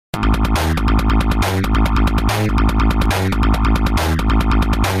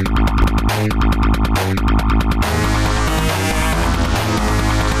Last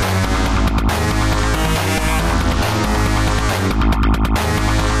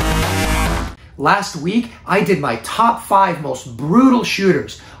week, I did my top 5 most brutal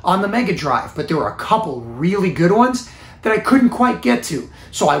shooters on the Mega Drive, but there were a couple really good ones that I couldn't quite get to.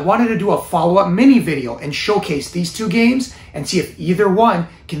 So I wanted to do a follow-up mini video and showcase these 2 games and see if either one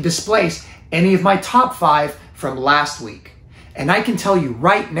can displace any of my top 5 from last week. And I can tell you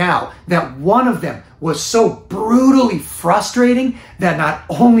right now that one of them was so brutally frustrating that not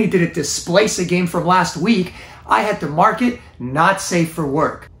only did it displace a game from last week, I had to mark it not safe for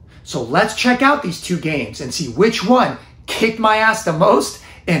work. So let's check out these 2 games and see which one kicked my ass the most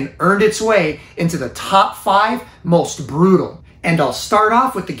and earned its way into the top 5 most brutal. And I'll start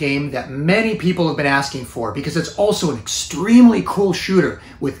off with the game that many people have been asking for because it's also an extremely cool shooter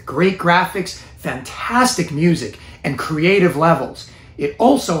with great graphics, fantastic music, and creative levels. It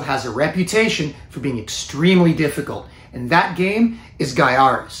also has a reputation for being extremely difficult, and that game is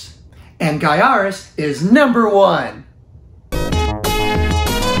GAIARES. And GAIARES is number 1.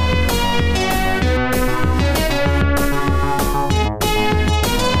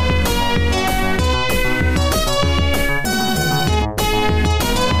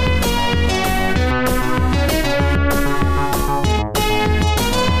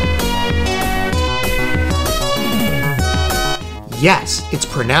 Yes, it's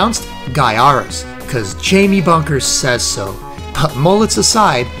pronounced GAIARES, because Jamie Bunkers says so. But mullets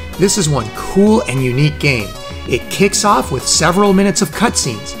aside, this is one cool and unique game. It kicks off with several minutes of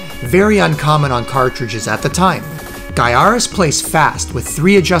cutscenes, very uncommon on cartridges at the time. GAIARES plays fast with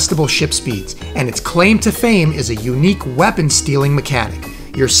 3 adjustable ship speeds, and its claim to fame is a unique weapon stealing mechanic.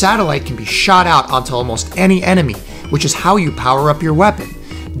 Your satellite can be shot out onto almost any enemy, which is how you power up your weapon.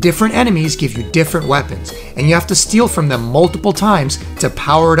 Different enemies give you different weapons, and you have to steal from them multiple times to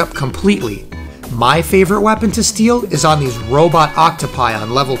power it up completely. My favorite weapon to steal is on these robot octopi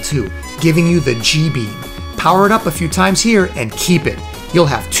on level 2, giving you the G-beam. Power it up a few times here and keep it. You'll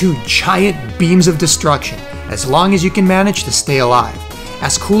have 2 giant beams of destruction, as long as you can manage to stay alive.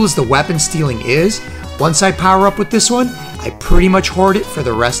 As cool as the weapon stealing is, once I power up with this one, I pretty much hoard it for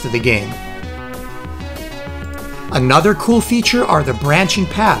the rest of the game. Another cool feature are the branching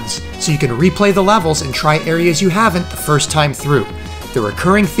paths, so you can replay the levels and try areas you haven't the first time through. The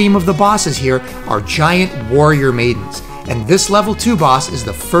recurring theme of the bosses here are giant warrior maidens, and this level 2 boss is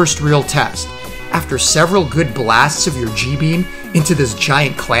the first real test. After several good blasts of your G-beam into this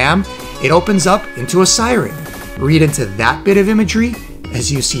giant clam, it opens up into a siren. Read into that bit of imagery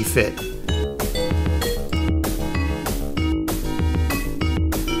as you see fit.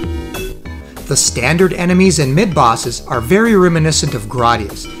 The standard enemies and mid-bosses are very reminiscent of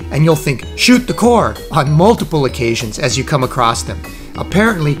Gradius, and you'll think, shoot the core, on multiple occasions as you come across them.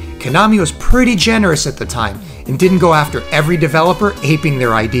 Apparently, Konami was pretty generous at the time, and didn't go after every developer aping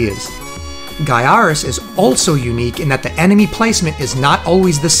their ideas. GAIARES is also unique in that the enemy placement is not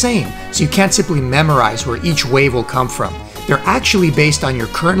always the same, so you can't simply memorize where each wave will come from. They're actually based on your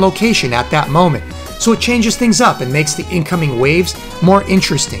current location at that moment, so it changes things up and makes the incoming waves more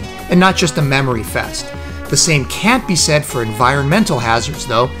interesting, and not just a memory fest. The same can't be said for environmental hazards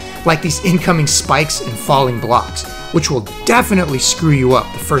though, like these incoming spikes and falling blocks, which will definitely screw you up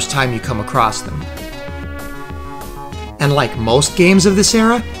the first time you come across them. And like most games of this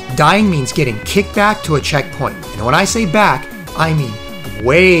era, dying means getting kicked back to a checkpoint, and when I say back, I mean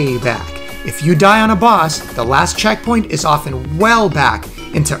way back. If you die on a boss, the last checkpoint is often well back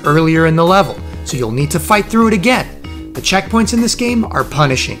into earlier in the level, so you'll need to fight through it again. The checkpoints in this game are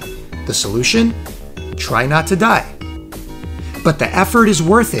punishing. The solution? Try not to die. But the effort is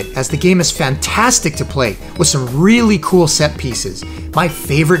worth it, as the game is fantastic to play with some really cool set pieces. My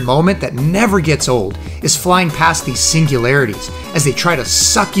favorite moment that never gets old is flying past these singularities as they try to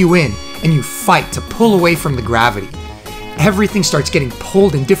suck you in and you fight to pull away from the gravity. Everything starts getting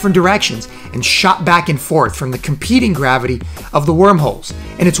pulled in different directions and shot back and forth from the competing gravity of the wormholes,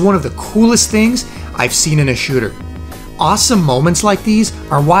 and it's one of the coolest things I've seen in a shooter. Awesome moments like these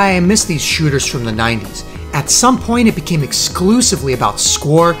are why I miss these shooters from the 90s. At some point it became exclusively about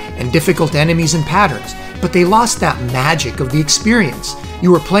score and difficult enemies and patterns, but they lost that magic of the experience.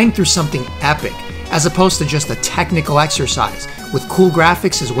 You were playing through something epic, as opposed to just a technical exercise with cool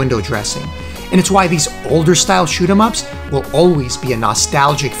graphics as window dressing. And it's why these older style shoot-em-ups will always be a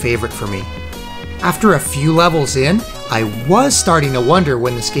nostalgic favorite for me. After a few levels in, I was starting to wonder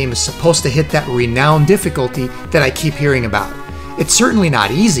when this game is supposed to hit that renowned difficulty that I keep hearing about. It's certainly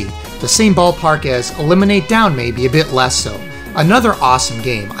not easy, the same ballpark as Eliminate Down, maybe a bit less so. Another awesome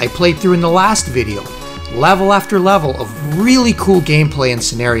game I played through in the last video. Level after level of really cool gameplay and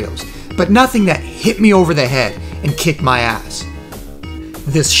scenarios, but nothing that hit me over the head and kicked my ass.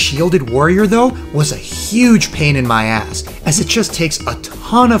 This shielded warrior though was a huge pain in my ass, as it just takes a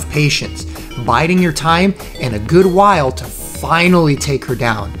ton of patience, biding your time, and a good while to finally take her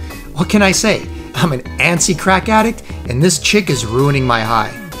down. What can I say? I'm an antsy crack addict, and this chick is ruining my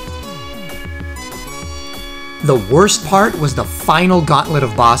high. The worst part was the final gauntlet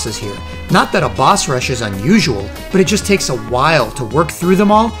of bosses here. Not that a boss rush is unusual, but it just takes a while to work through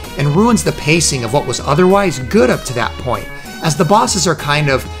them all and ruins the pacing of what was otherwise good up to that point, as the bosses are kind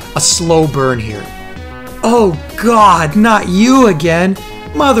of a slow burn here. Oh god, not you again!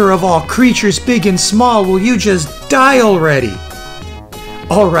 Mother of all creatures big and small, will you just die already?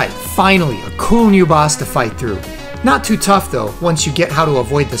 Alright, finally, a cool new boss to fight through. Not too tough though, once you get how to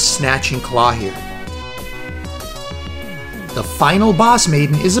avoid the snatching claw here. The final boss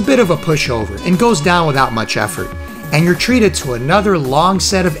maiden is a bit of a pushover and goes down without much effort, and you're treated to another long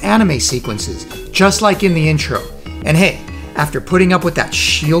set of anime sequences, just like in the intro. And hey, after putting up with that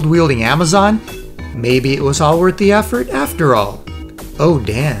shield-wielding Amazon, maybe it was all worth the effort after all. Oh,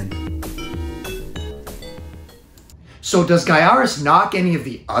 Dan. So does GAIARES knock any of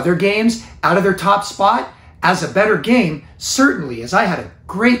the other games out of their top spot? As a better game, certainly, as I had a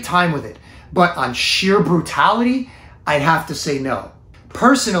great time with it. But on sheer brutality, I'd have to say no.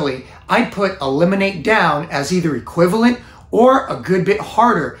 Personally, I'd put Eliminate down as either equivalent or a good bit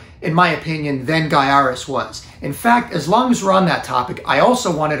harder, in my opinion, than GAIARES was. In fact, as long as we're on that topic, I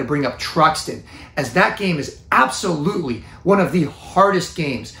also wanted to bring up Truxton, as that game is absolutely one of the hardest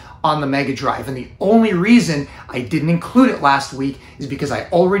games on the Mega Drive, and the only reason I didn't include it last week is because I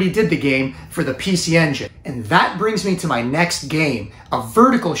already did the game for the PC Engine. And that brings me to my next game, a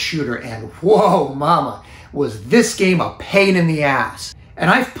vertical shooter, and whoa mama, was this game a pain in the ass. And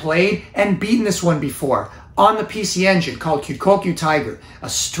I've played and beaten this one before on the PC Engine, called Kyukokyu Tiger, a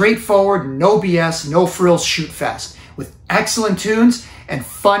straightforward, no BS, no frills shoot fest with excellent tunes and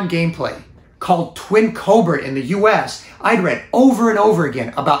fun gameplay. Called Twin Cobra in the US, I'd read over and over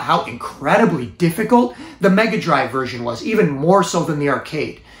again about how incredibly difficult the Mega Drive version was, even more so than the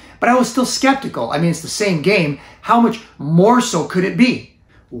arcade. But I was still skeptical. I mean, it's the same game. How much more so could it be?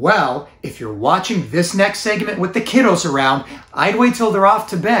 Well, if you're watching this next segment with the kiddos around, I'd wait till they're off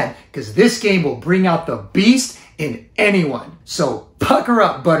to bed, because this game will bring out the beast in anyone. So pucker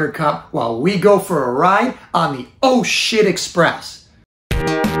up, Buttercup, while we go for a ride on the Oh Shit Express.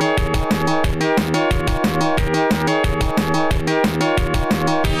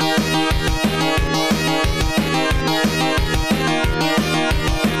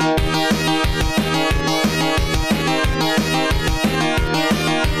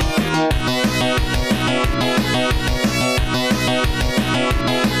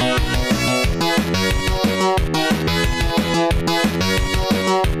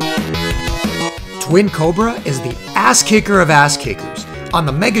 Twin Cobra is the ass kicker of ass kickers. On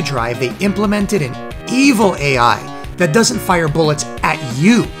the Mega Drive, they implemented an evil AI that doesn't fire bullets at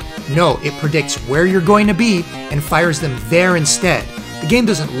you. No, it predicts where you're going to be and fires them there instead. The game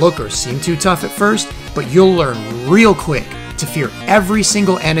doesn't look or seem too tough at first, but you'll learn real quick to fear every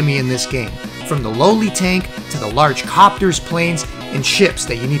single enemy in this game, from the lowly tank to the large copters, planes, and ships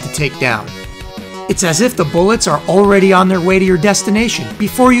that you need to take down. It's as if the bullets are already on their way to your destination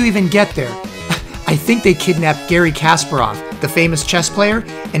before you even get there. I think they kidnapped Garry Kasparov, the famous chess player,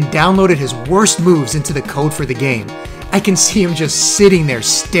 and downloaded his worst moves into the code for the game. I can see him just sitting there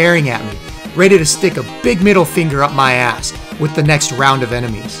staring at me, ready to stick a big middle finger up my ass with the next round of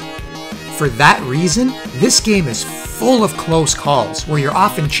enemies. For that reason, this game is full of close calls, where you're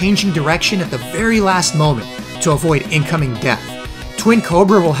often changing direction at the very last moment to avoid incoming death. Twin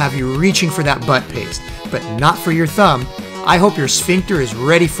Cobra will have you reaching for that butt paste, but not for your thumb. I hope your sphincter is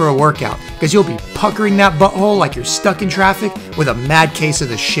ready for a workout, because you'll be puckering that butthole like you're stuck in traffic with a mad case of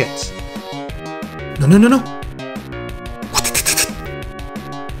the shits. No.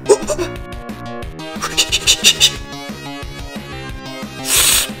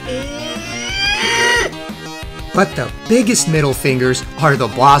 But the biggest middle fingers are the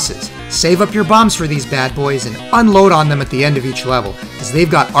bosses. Save up your bombs for these bad boys and unload on them at the end of each level, because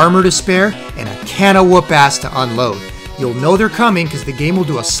they've got armor to spare and a can of whoop ass to unload. You'll know they're coming because the game will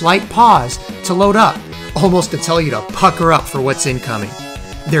do a slight pause to load up, almost to tell you to pucker up for what's incoming.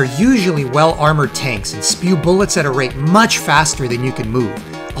 They're usually well-armored tanks and spew bullets at a rate much faster than you can move,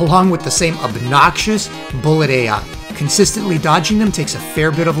 along with the same obnoxious bullet AI. Consistently dodging them takes a fair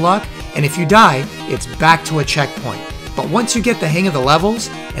bit of luck, and if you die, it's back to a checkpoint. But once you get the hang of the levels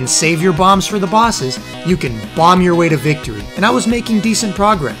and save your bombs for the bosses, you can bomb your way to victory, and I was making decent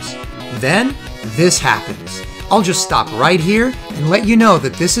progress. Then, this happens. I'll just stop right here and let you know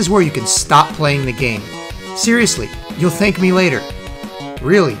that this is where you can stop playing the game. Seriously, you'll thank me later.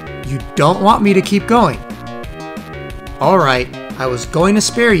 Really, you don't want me to keep going? Alright, I was going to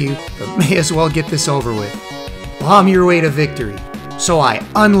spare you, but may as well get this over with. Bomb your way to victory. So I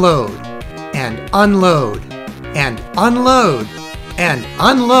unload, and unload, and unload, and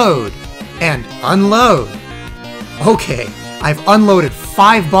unload, and unload. Okay, I've unloaded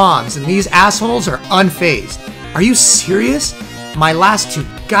 5 bombs and these assholes are unfazed. Are you serious? My last 2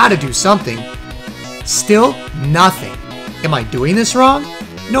 gotta do something. Still nothing. Am I doing this wrong?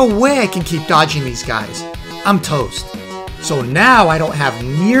 No way I can keep dodging these guys. I'm toast. So now I don't have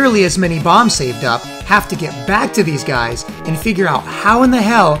nearly as many bombs saved up, have to get back to these guys and figure out how in the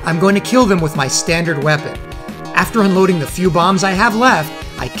hell I'm going to kill them with my standard weapon. After unloading the few bombs I have left,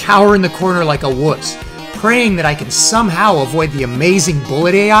 I cower in the corner like a wuss, praying that I can somehow avoid the amazing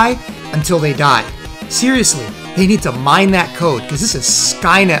bullet AI until they die. Seriously, they need to mine that code because this is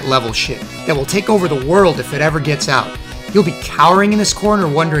Skynet level shit that will take over the world if it ever gets out. You'll be cowering in this corner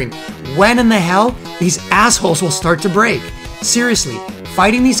wondering when in the hell these assholes will start to break. Seriously,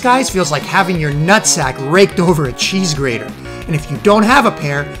 fighting these guys feels like having your nutsack raked over a cheese grater. And if you don't have a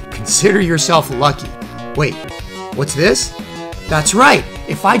pair, consider yourself lucky. Wait, what's this? That's right,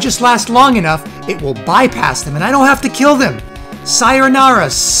 if I just last long enough, it will bypass them and I don't have to kill them. Sayonara,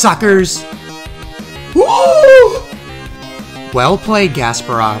 suckers! Woo! Well played,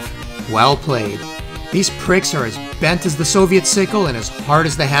 Gasparov. Well played. These pricks are as bent as the Soviet sickle and as hard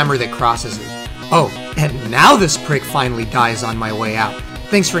as the hammer that crosses it. Oh, and now this prick finally dies on my way out.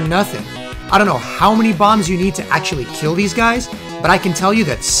 Thanks for nothing. I don't know how many bombs you need to actually kill these guys, but I can tell you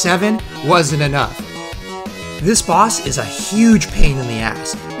that 7 wasn't enough. This boss is a huge pain in the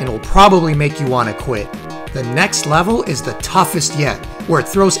ass, and will probably make you want to quit. The next level is the toughest yet, where it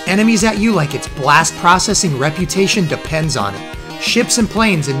throws enemies at you like its blast processing reputation depends on it. Ships and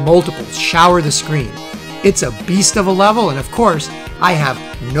planes in multiples shower the screen. It's a beast of a level, and of course, I have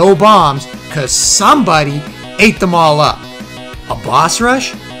no bombs because somebody ate them all up. A boss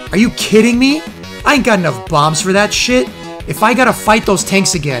rush? Are you kidding me? I ain't got enough bombs for that shit. If I gotta fight those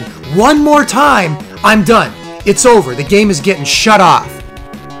tanks again one more time, I'm done. It's over. The game is getting shut off.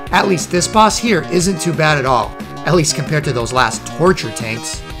 At least this boss here isn't too bad at all, at least compared to those last torture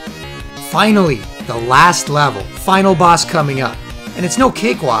tanks. Finally, the last level, final boss coming up. And it's no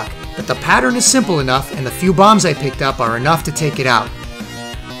cakewalk, but the pattern is simple enough and the few bombs I picked up are enough to take it out.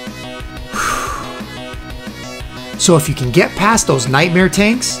 So if you can get past those nightmare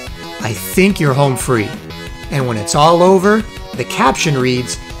tanks, I think you're home free. And when it's all over, the caption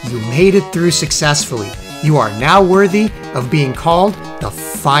reads, "You made it through successfully. You are now worthy of being called the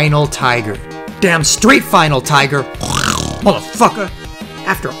Final Tiger." Damn straight Final Tiger, motherfucker.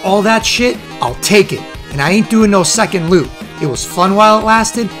 After all that shit, I'll take it. And I ain't doing no second loot. It was fun while it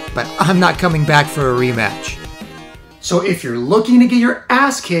lasted, but I'm not coming back for a rematch. So if you're looking to get your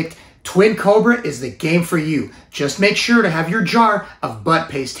ass kicked, Twin Cobra is the game for you. Just make sure to have your jar of butt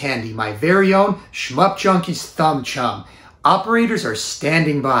paste handy, my very own Shmup Junkie's thumb chum. Operators are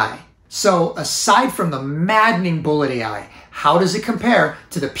standing by. So aside from the maddening bullet AI, how does it compare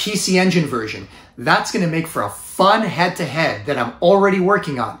to the PC Engine version? That's going to make for a fun head-to-head that I'm already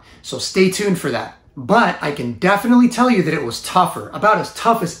working on, so stay tuned for that. But I can definitely tell you that it was tougher, about as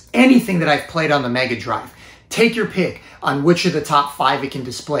tough as anything that I've played on the Mega Drive. Take your pick on which of the top 5 it can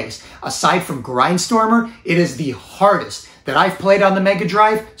displace. Aside from Grindstormer, it is the hardest that I've played on the Mega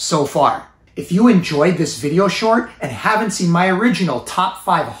Drive so far. If you enjoyed this video short and haven't seen my original top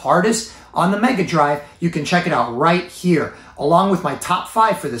 5 hardest on the Mega Drive, you can check it out right here, along with my top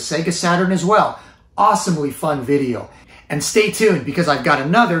 5 for the Sega Saturn as well. Awesomely fun video. And stay tuned because I've got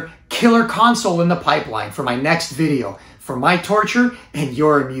another killer console in the pipeline for my next video, for my torture and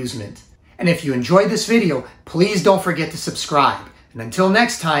your amusement. And if you enjoyed this video, please don't forget to subscribe. And until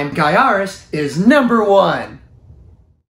next time, GAIARES is #1.